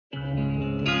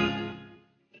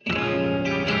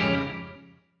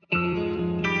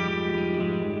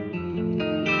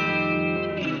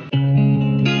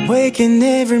waking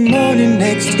every morning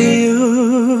next to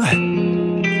you,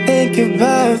 think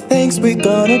about things we're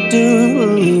gonna do.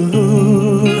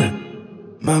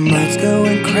 My mind's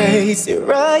going crazy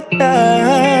right now.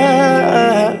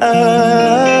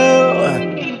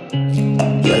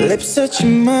 Your lips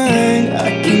touching mine, I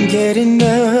can't get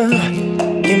enough.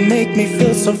 You make me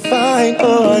feel so fine,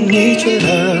 oh I need your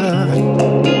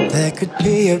love. There could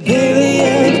be a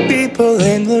billion people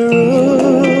in the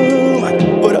room,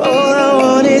 but all I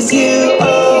want is you,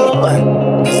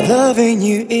 oh. 'Cause loving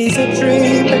you is a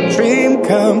dream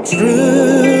come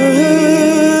true.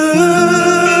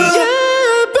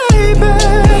 Yeah, baby,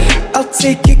 I'll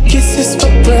take your kisses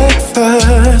for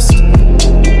breakfast.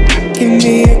 Give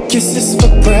me your kisses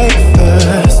for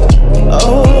breakfast.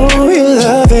 Oh, you're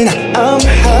loving, I'm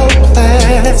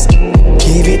helpless.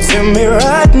 Give it to me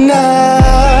right now.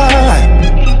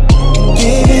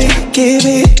 Give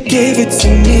it to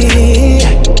me.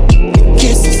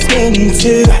 Kisses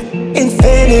into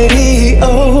infinity,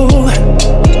 oh.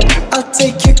 I'll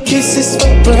take your kisses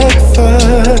for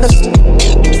breakfast.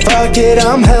 Fuck it,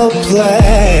 I'm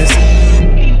helpless.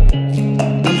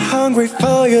 I'm hungry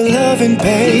for your loving,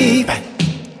 babe.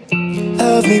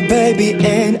 Love me, baby,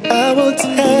 and I will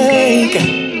take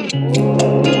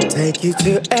you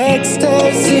to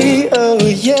ecstasy, oh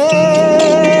yeah.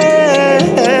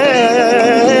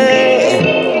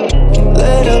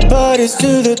 Let our bodies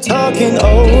do the talking,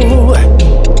 oh.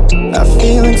 Our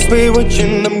feelings, we're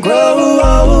watching them grow.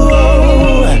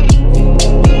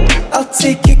 I'll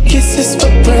take your kisses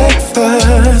for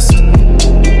breakfast.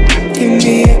 Give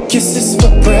me your kisses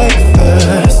for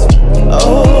breakfast.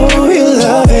 Oh, you're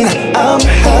loving, I'm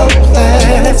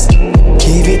helpless.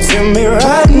 Give it to me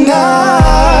right now.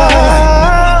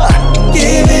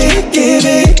 Give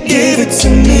it to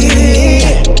me.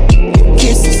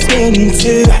 Kisses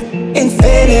into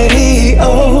infinity,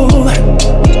 oh.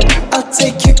 I'll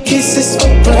take your kisses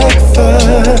for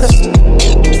breakfast.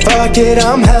 Fuck it,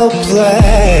 I'm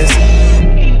helpless.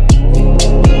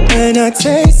 When I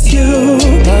taste you,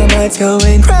 my mind's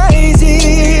going crazy,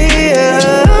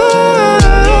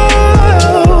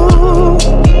 oh.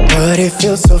 But it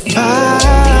feels so fine.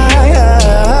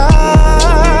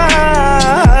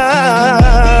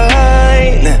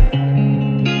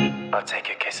 I'll take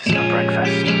your kisses for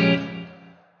breakfast.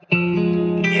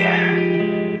 Yeah.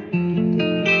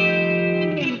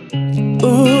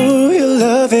 Ooh, you're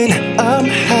loving, I'm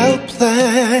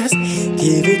helpless.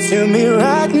 Give it to me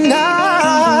right now.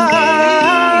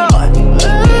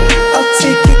 I'll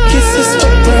take your kisses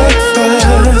for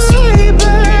breakfast.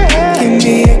 Give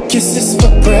me your kisses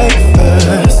for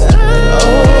breakfast. Oh,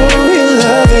 you're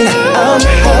loving, I'm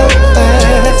helpless.